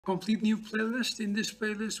complete new playlist. In this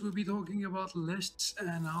playlist, we'll be talking about lists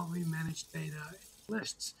and how we manage data in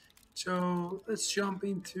lists. So let's jump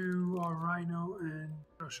into our Rhino and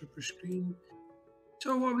Grasshopper screen.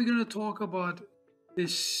 So what we're going to talk about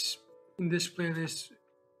this in this playlist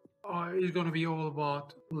is going to be all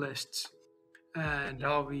about lists and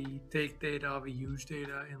how we take data, how we use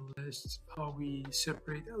data in lists, how we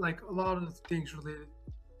separate, like a lot of things related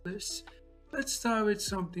to lists. Let's start with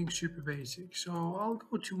something super basic. So I'll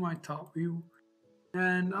go to my top view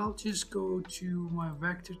and I'll just go to my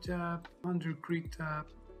vector tab, under grid tab.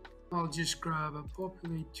 I'll just grab a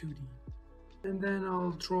populate 2D and then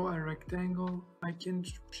I'll draw a rectangle. I can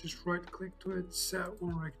just right click to it, set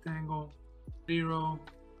one rectangle, 0,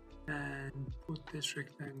 and put this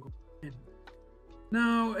rectangle in.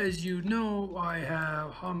 Now, as you know, I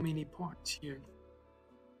have how many points here?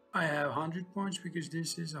 I have 100 points because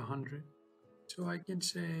this is 100. So I can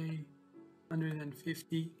say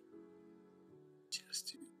 150 just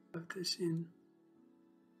to have this in.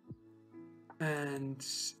 And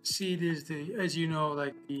see this, as you know,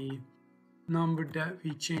 like the number that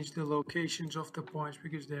we change the locations of the points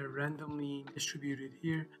because they're randomly distributed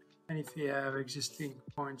here. And if you have existing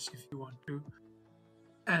points, if you want to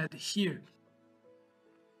add here.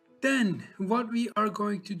 Then what we are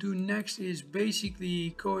going to do next is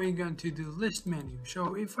basically going into the list menu.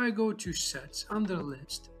 So if I go to sets under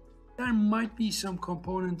list, there might be some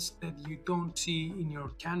components that you don't see in your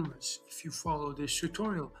canvas if you follow this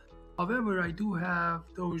tutorial. However, I do have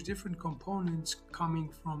those different components coming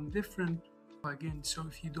from different plugins. So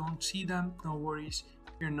if you don't see them, no worries.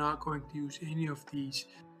 You're not going to use any of these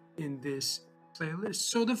in this playlist.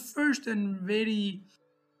 So the first and very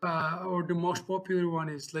or the most popular one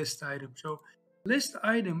is list item. So list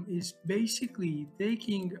item is basically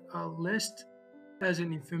taking a list as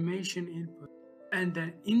an information input and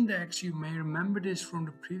then index. You may remember this from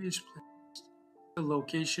the previous playlist, the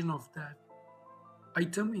location of that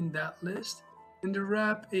item in that list. And the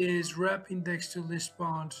wrap is wrap index to list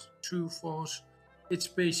bounds, true, false. It's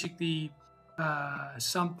basically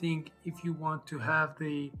something if you want to have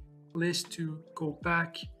the list to go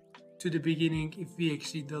back to the beginning if we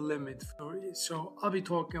exceed the limit for it. So I'll be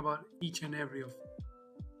talking about each and every of them.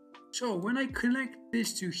 So when I connect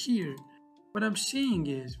this to here, what I'm seeing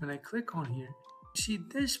is when I click on here, you see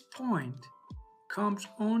this point comes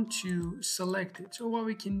on to selected. So what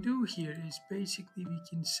we can do here is basically we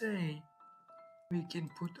can say, we can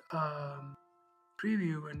put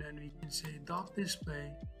preview and then we can say dot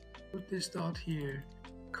display, put this dot here,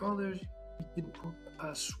 colors, we can put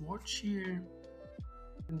a swatch here,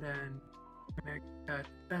 and then connect that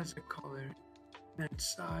as a color, and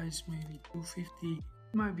size maybe 250. It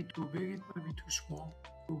might be too big, it might be too small,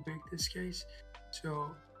 too big this case,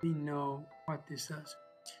 so we know what this does.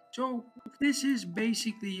 So this is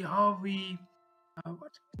basically how we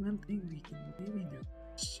what's one thing we can maybe do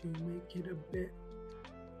is to make it a bit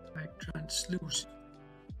like translucent.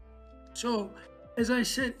 So as I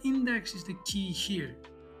said, index is the key here,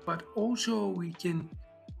 but also we can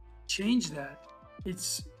change that.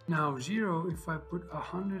 It's now 0. If I put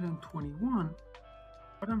 121,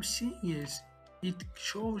 what I'm seeing is it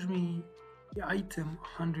shows me the item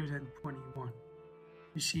 121.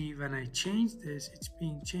 You see, when I change this, it's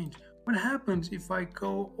being changed. What happens if I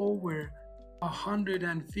go over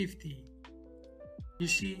 150? You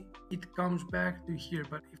see, it comes back to here.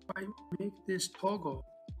 But if I make this toggle,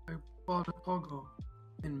 I pull the toggle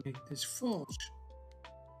and make this false.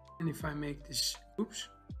 And if I make this,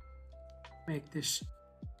 make this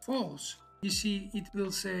false, you see it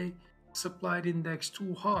will say supplied index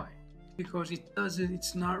too high because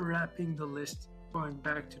it's not wrapping the list going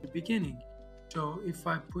back to the beginning. So if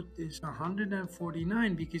I put this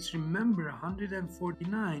 149, because remember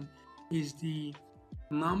 149 is the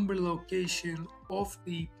number location of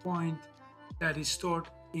the point that is stored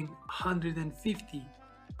in 150.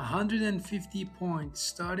 150 points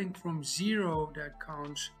starting from 0 that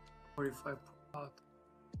counts, or if I put out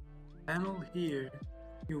panel here,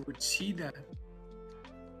 you would see that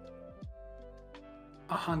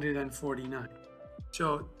 149.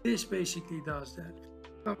 So this basically does that.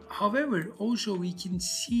 However, also we can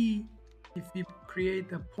see if we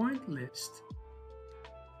create a point list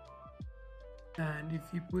and if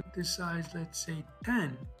you put the size, let's say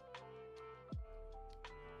 10,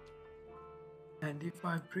 and if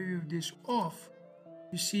I preview this off,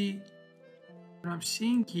 you see what I'm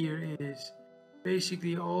seeing here is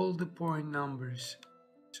basically all the point numbers.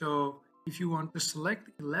 So if you want to select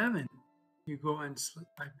 11, you go and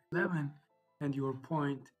type 11 and your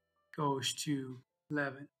point goes to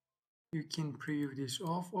 11. You can preview this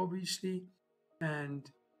off obviously, and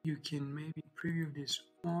you can maybe preview this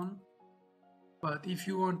on. But if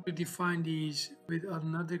you want to define these with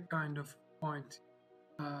another kind of point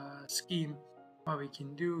scheme, what we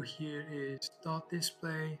can do here is dot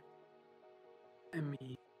display. Let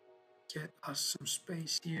me get us some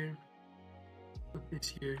space here. Put this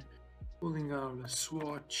here, pulling out a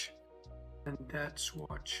swatch, and that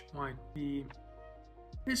swatch might be,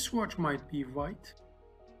 this swatch might be white,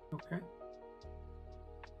 okay,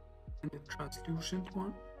 and the translucent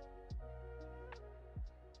one,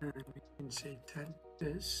 and we can say 10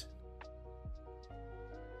 this.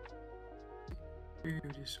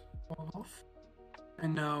 Preview this all off,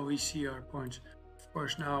 and now we see our points. Of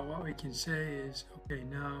course, now what we can say is, okay,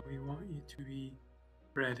 now we want you to be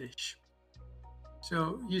reddish.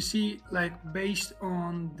 So you see, like based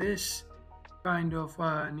on this kind of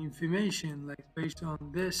information, like based on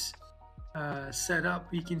this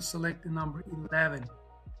setup, we can select the number 11.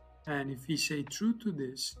 And if we say true to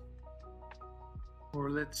this,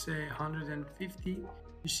 or let's say 150,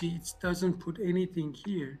 you see it doesn't put anything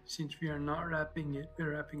here since we are not wrapping it,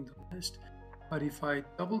 we're wrapping the list. But if I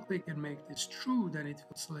double click and make this true, then it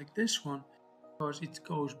will select this one because it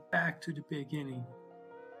goes back to the beginning.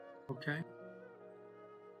 Okay.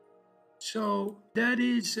 So that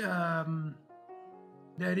is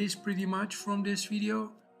pretty much from this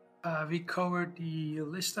video. We covered the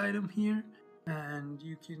list item here, and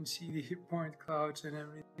you can see the point clouds and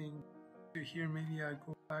everything. So here, maybe I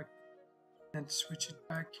go back and switch it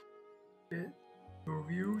back a bit to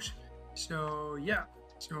views. So yeah,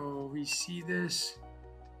 so we see this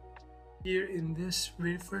here in this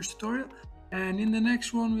very first tutorial, and in the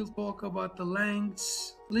next one we'll talk about the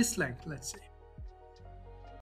lengths, list length, let's say.